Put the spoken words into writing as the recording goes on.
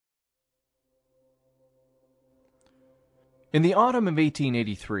In the autumn of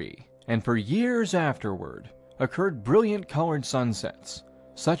 1883, and for years afterward, occurred brilliant colored sunsets,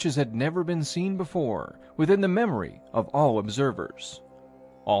 such as had never been seen before within the memory of all observers.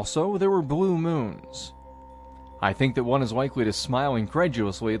 Also, there were blue moons. I think that one is likely to smile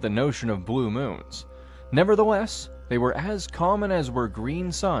incredulously at the notion of blue moons. Nevertheless, they were as common as were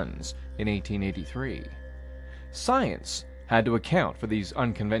green suns in 1883. Science had to account for these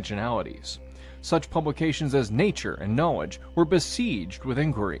unconventionalities. Such publications as Nature and Knowledge were besieged with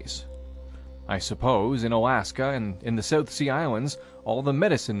inquiries. I suppose in Alaska and in the South Sea Islands, all the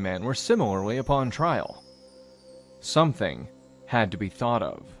medicine men were similarly upon trial. Something had to be thought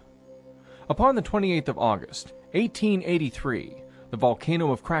of. Upon the 28th of August, 1883, the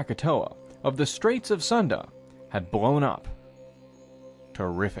volcano of Krakatoa of the Straits of Sunda had blown up.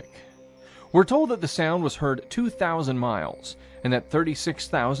 Terrific. We're told that the sound was heard 2,000 miles, and that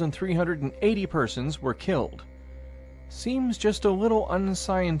 36,380 persons were killed. Seems just a little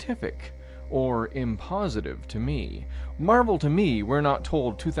unscientific, or impositive to me. Marvel to me we're not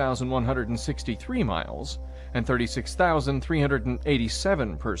told 2,163 miles, and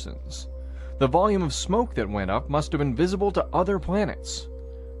 36,387 persons. The volume of smoke that went up must have been visible to other planets.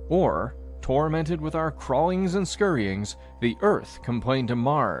 Or, tormented with our crawlings and scurryings, the Earth complained to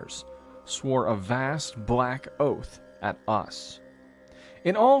Mars, swore a vast black oath at us.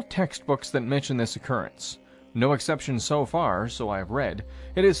 In all textbooks that mention this occurrence, no exception so far, so I have read,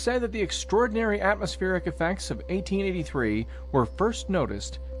 it is said that the extraordinary atmospheric effects of 1883 were first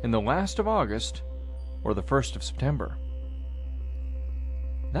noticed in the last of August or the 1st of September.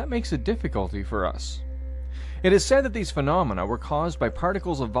 That makes a difficulty for us. It is said that these phenomena were caused by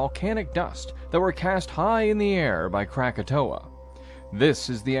particles of volcanic dust that were cast high in the air by Krakatoa. This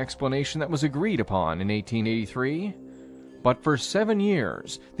is the explanation that was agreed upon in 1883. But for 7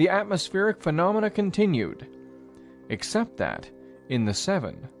 years, the atmospheric phenomena continued. Except that, in the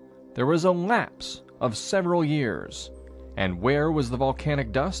 7, there was a lapse of several years. And where was the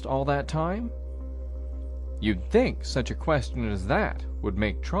volcanic dust all that time? You'd think such a question as that would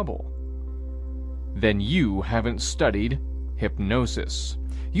make trouble. Then you haven't studied hypnosis.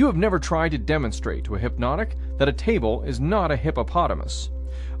 You have never tried to demonstrate to a hypnotic that a table is not a hippopotamus.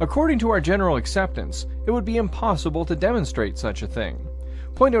 According to our general acceptance, it would be impossible to demonstrate such a thing.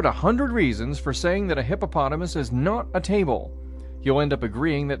 Point out 100 reasons for saying that a hippopotamus is not a table. You'll end up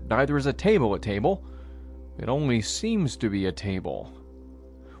agreeing that neither is a table. It only seems to be a table.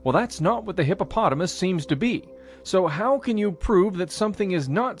 Well, that's not what the hippopotamus seems to be. So how can you prove that something is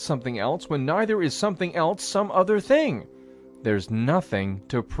not something else when neither is something else some other thing? There's nothing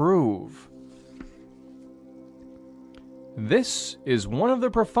to prove. This is one of the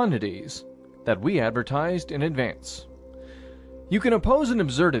profundities that we advertised in advance. You can oppose an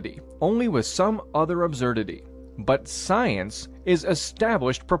absurdity only with some other absurdity, but science is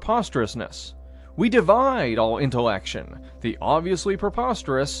established preposterousness. We divide all intellection, the obviously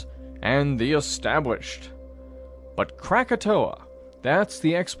preposterous and the established. But Krakatoa, that's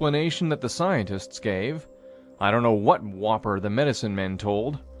the explanation that the scientists gave. I don't know what whopper the medicine men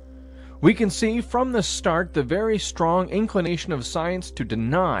told. We can see from the start the very strong inclination of science to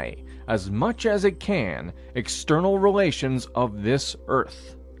deny, as much as it can, external relations of this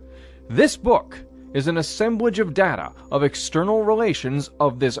Earth. This book is an assemblage of data of external relations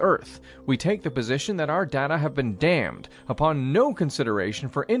of this Earth. We take the position that our data have been damned upon no consideration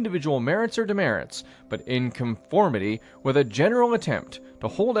for individual merits or demerits, but in conformity with a general attempt to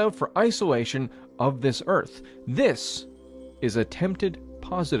hold out for isolation of this Earth. This is attempted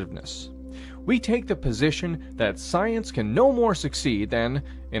positiveness. We take the position that science can no more succeed than,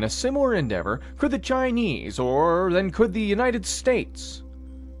 in a similar endeavor, could the Chinese or than could the United States.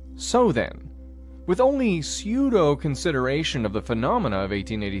 So then, with only pseudo-consideration of the phenomena of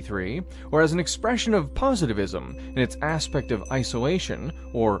 1883, or as an expression of positivism in its aspect of isolation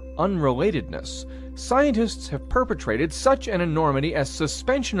or unrelatedness, scientists have perpetrated such an enormity as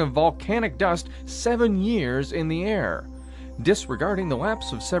suspension of volcanic dust 7 years in the air, disregarding the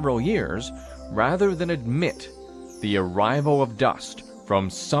lapse of several years, rather than admit the arrival of dust from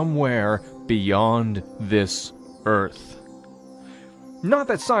somewhere beyond this Earth. Not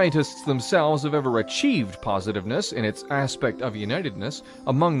that scientists themselves have ever achieved positiveness in its aspect of unitedness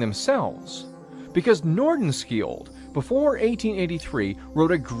among themselves, because Nordenskiold, before 1883,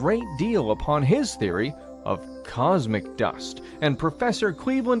 wrote a great deal upon his theory of cosmic dust, and Professor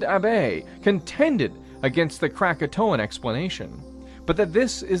Cleveland Abbe contended against the Krakatoan explanation, but that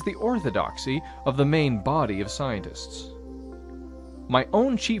this is the orthodoxy of the main body of scientists. My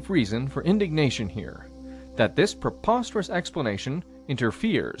own chief reason for indignation here, that this preposterous explanation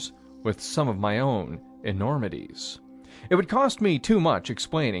interferes with some of my own enormities. It would cost me too much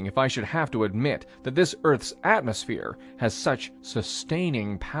explaining if I should have to admit that this Earth's atmosphere has such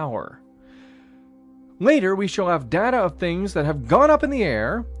sustaining power. Later, we shall have data of things that have gone up in the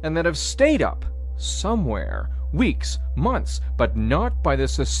air and that have stayed up somewhere, weeks, months, but not by the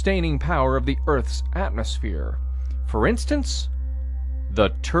sustaining power of the Earth's atmosphere. For instance, the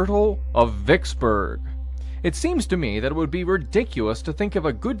turtle of Vicksburg. It seems to me that it would be ridiculous to think of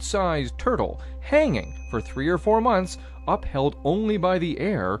a good-sized turtle hanging for 3 or 4 months, upheld only by the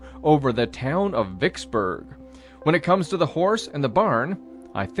air, over the town of Vicksburg. When it comes to the horse and the barn,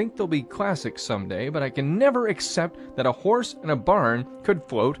 I think they'll be classics someday, but I can never accept that a horse and a barn could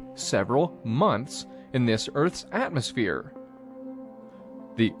float several months in this Earth's atmosphere.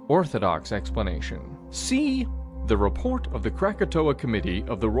 The orthodox explanation. See the report of the Krakatoa Committee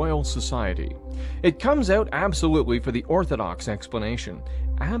of the Royal Society. It comes out absolutely for the orthodox explanation.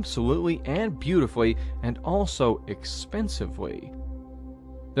 Absolutely and beautifully, and also expensively.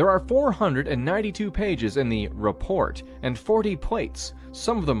 There are 492 pages in the report and 40 plates,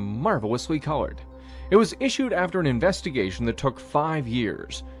 some of them marvelously colored. It was issued after an investigation that took 5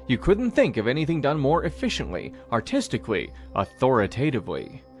 years. You couldn't think of anything done more efficiently, artistically,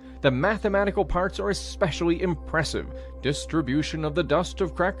 authoritatively. The mathematical parts are especially impressive. Distribution of the dust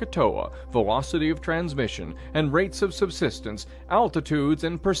of Krakatoa, velocity of transmission, and rates of subsidence, altitudes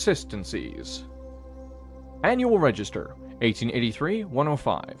and persistencies. Annual Register,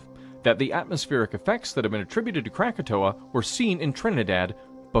 1883-105. That the atmospheric effects that have been attributed to Krakatoa were seen in Trinidad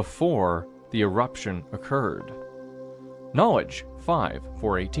before the eruption occurred. Knowledge,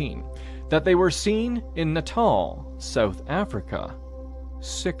 5-418. That they were seen in Natal, South Africa,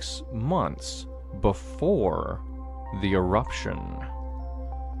 6 months before the eruption.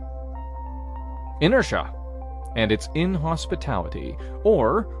 Inertia and its inhospitality,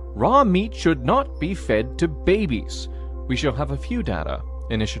 or raw meat should not be fed to babies. We shall have a few data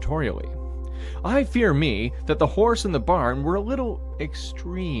initiatorially. I fear me that the horse and the barn were a little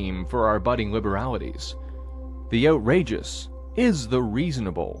extreme for our budding liberalities. The outrageous is the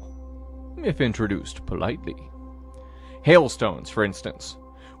reasonable, if introduced politely. Hailstones, for instance.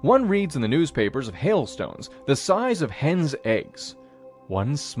 One reads in the newspapers of hailstones the size of hens' eggs.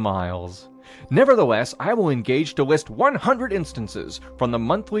 One smiles. Nevertheless, I will engage to list 100 instances from the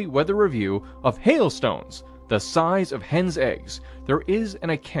Monthly Weather Review of hailstones the size of hens' eggs. There is an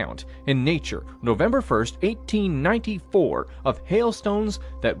account in Nature, November 1st, 1894, of hailstones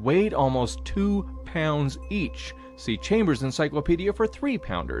that weighed almost 2 pounds each. See Chambers' Encyclopedia for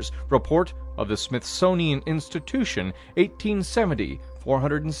 3-pounders. Report of the Smithsonian Institution, 1870,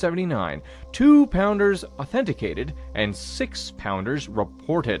 479. 2-pounders authenticated and 6-pounders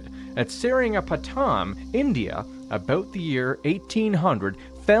reported. At Seringapatam, India, about the year 1800,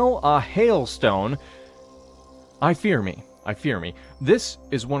 fell a hailstone. I fear me, this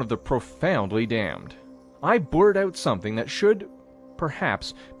is one of the profoundly damned. I blurt out something that should,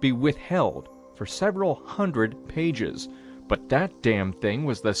 perhaps, be withheld for several hundred pages, but that damn thing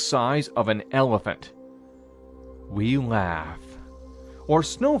was the size of an elephant. We laugh. Or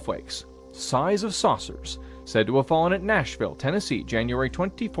snowflakes, size of saucers, said to have fallen at Nashville, Tennessee, January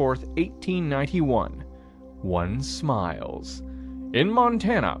 24th, 1891. One smiles. In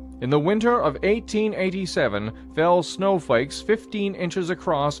Montana, in the winter of 1887, fell snowflakes 15 inches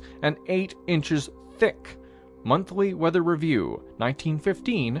across and 8 inches thick. Monthly Weather Review,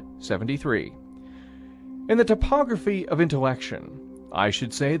 1915-73. In the topography of intellection, I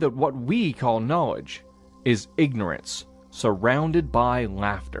should say that what we call knowledge is ignorance surrounded by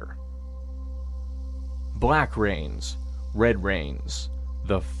laughter. Black rains, red rains,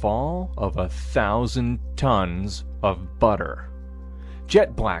 the fall of 1,000 tons of butter.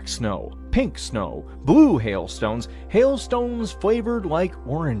 Jet black snow, pink snow, blue hailstones, hailstones flavored like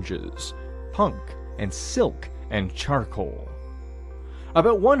oranges, punk and silk and charcoal.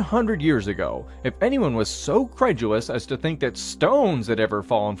 About 100 years ago, if anyone was so credulous as to think that stones had ever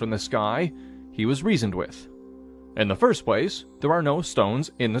fallen from the sky, he was reasoned with. In the first place, there are no stones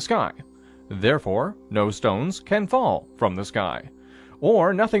in the sky. Therefore, no stones can fall from the sky.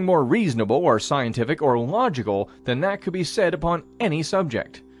 Or nothing more reasonable or scientific or logical than that could be said upon any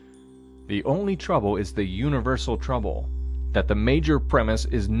subject. The only trouble is the universal trouble, that the major premise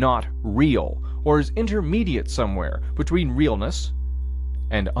is not real, or is intermediate somewhere between realness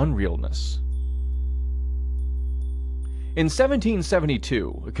and unrealness. In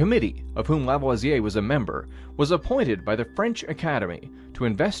 1772, a committee, of whom Lavoisier was a member, was appointed by the French Academy to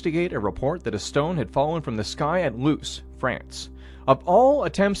investigate a report that a stone had fallen from the sky at Luce, France. Of all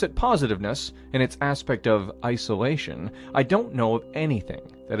attempts at positiveness, in its aspect of isolation, I don't know of anything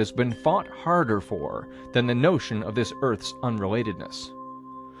that has been fought harder for than the notion of this Earth's unrelatedness.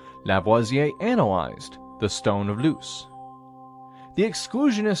 Lavoisier analyzed the stone of Luce. The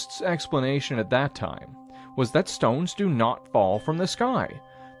exclusionists' explanation at that time was that stones do not fall from the sky,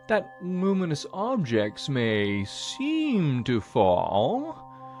 that luminous objects may seem to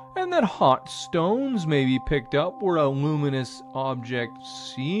fall, and that hot stones may be picked up where a luminous object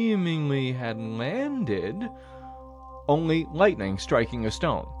seemingly had landed, only lightning striking a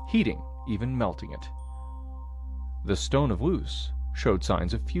stone, heating, even melting it. The stone of Luce showed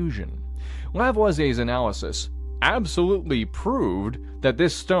signs of fusion. Lavoisier's analysis absolutely proved that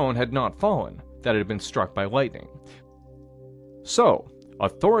this stone had not fallen, that it had been struck by lightning. So,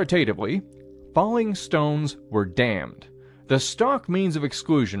 authoritatively, falling stones were damned. The stock means of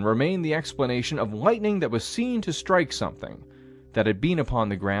exclusion remained the explanation of lightning that was seen to strike something that had been upon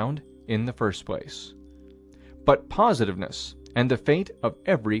the ground in the first place. But positiveness, and the fate of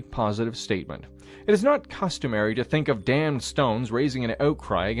every positive statement. It is not customary to think of damned stones raising an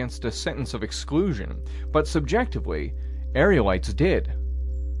outcry against a sentence of exclusion, but subjectively, aerolites did,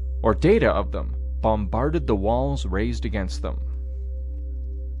 or data of them bombarded the walls raised against them.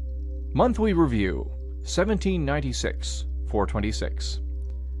 Monthly Review, 1796, 426.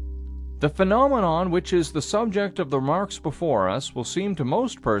 The phenomenon which is the subject of the remarks before us will seem to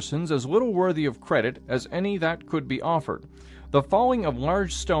most persons as little worthy of credit as any that could be offered. The falling of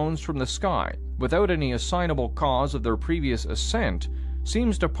large stones from the sky, without any assignable cause of their previous ascent,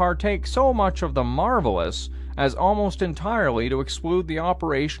 seems to partake so much of the marvelous as almost entirely to exclude the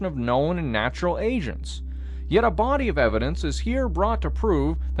operation of known and natural agents. Yet a body of evidence is here brought to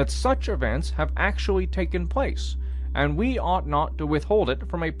prove that such events have actually taken place, and we ought not to withhold it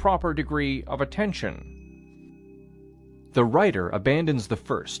from a proper degree of attention. The writer abandons the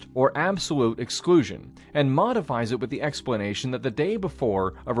first, or absolute, exclusion, and modifies it with the explanation that the day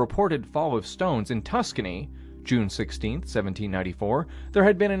before a reported fall of stones in Tuscany, June 16, 1794, there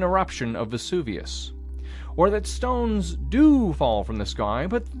had been an eruption of Vesuvius. Or that stones do fall from the sky,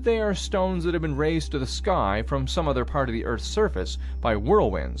 but they are stones that have been raised to the sky from some other part of the Earth's surface by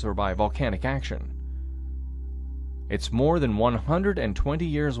whirlwinds or by volcanic action. It's more than 120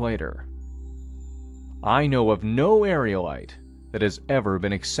 years later. I know of no aerolite that has ever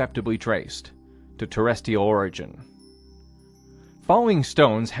been acceptably traced to terrestrial origin. Falling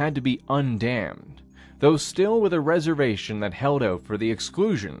stones had to be undamned, though still with a reservation that held out for the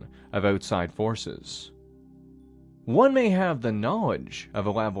exclusion of outside forces. One may have the knowledge of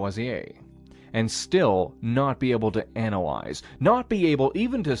a Lavoisier, and still not be able to analyze, not be able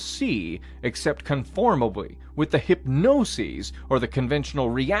even to see, except conformably with the hypnoses or the conventional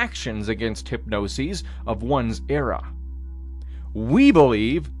reactions against hypnoses of one's era. We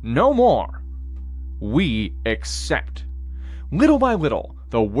believe no more. We accept. Little by little,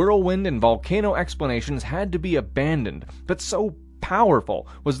 the whirlwind and volcano explanations had to be abandoned, but so powerful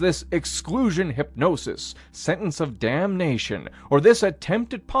was this exclusion hypnosis, sentence of damnation, or this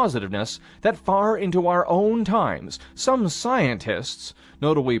attempt at positiveness, that far into our own times, some scientists,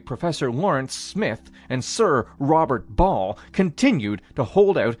 notably Professor Lawrence Smith and Sir Robert Ball, continued to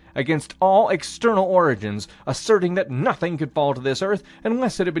hold out against all external origins, asserting that nothing could fall to this earth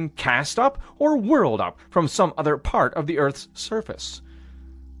unless it had been cast up or whirled up from some other part of the earth's surface.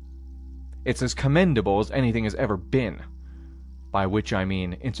 It's as commendable as anything has ever been. By which I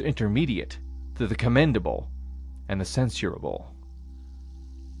mean it's intermediate to the commendable and the censurable.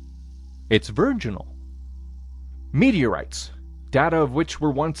 It's virginal. Meteorites, data of which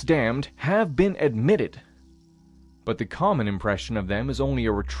were once damned, have been admitted. But the common impression of them is only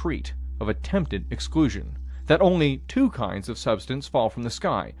a retreat of attempted exclusion, that only two kinds of substance fall from the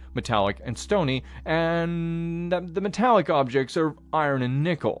sky, metallic and stony, and that the metallic objects are iron and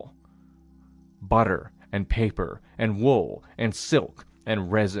nickel. Butter and paper, and wool, and silk,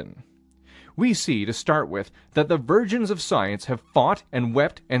 and resin. We see, to start with, that the virgins of science have fought and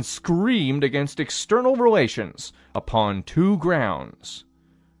wept and screamed against external relations upon two grounds.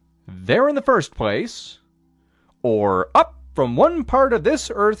 There in the first place, or up from one part of this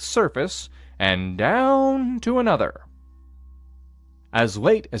earth's surface and down to another. As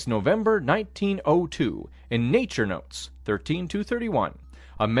late as November 1902, in Nature Notes 13-31,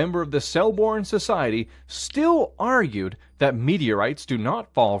 a member of the Selborne Society still argued that meteorites do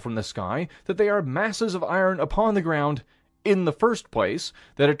not fall from the sky, that they are masses of iron upon the ground in the first place,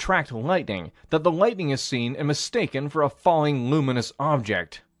 that attract lightning, that the lightning is seen and mistaken for a falling luminous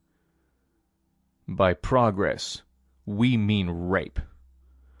object. By progress, we mean rape,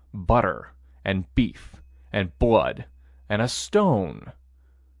 butter, and beef, and blood, and a stone,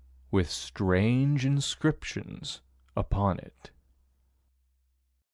 with strange inscriptions upon it.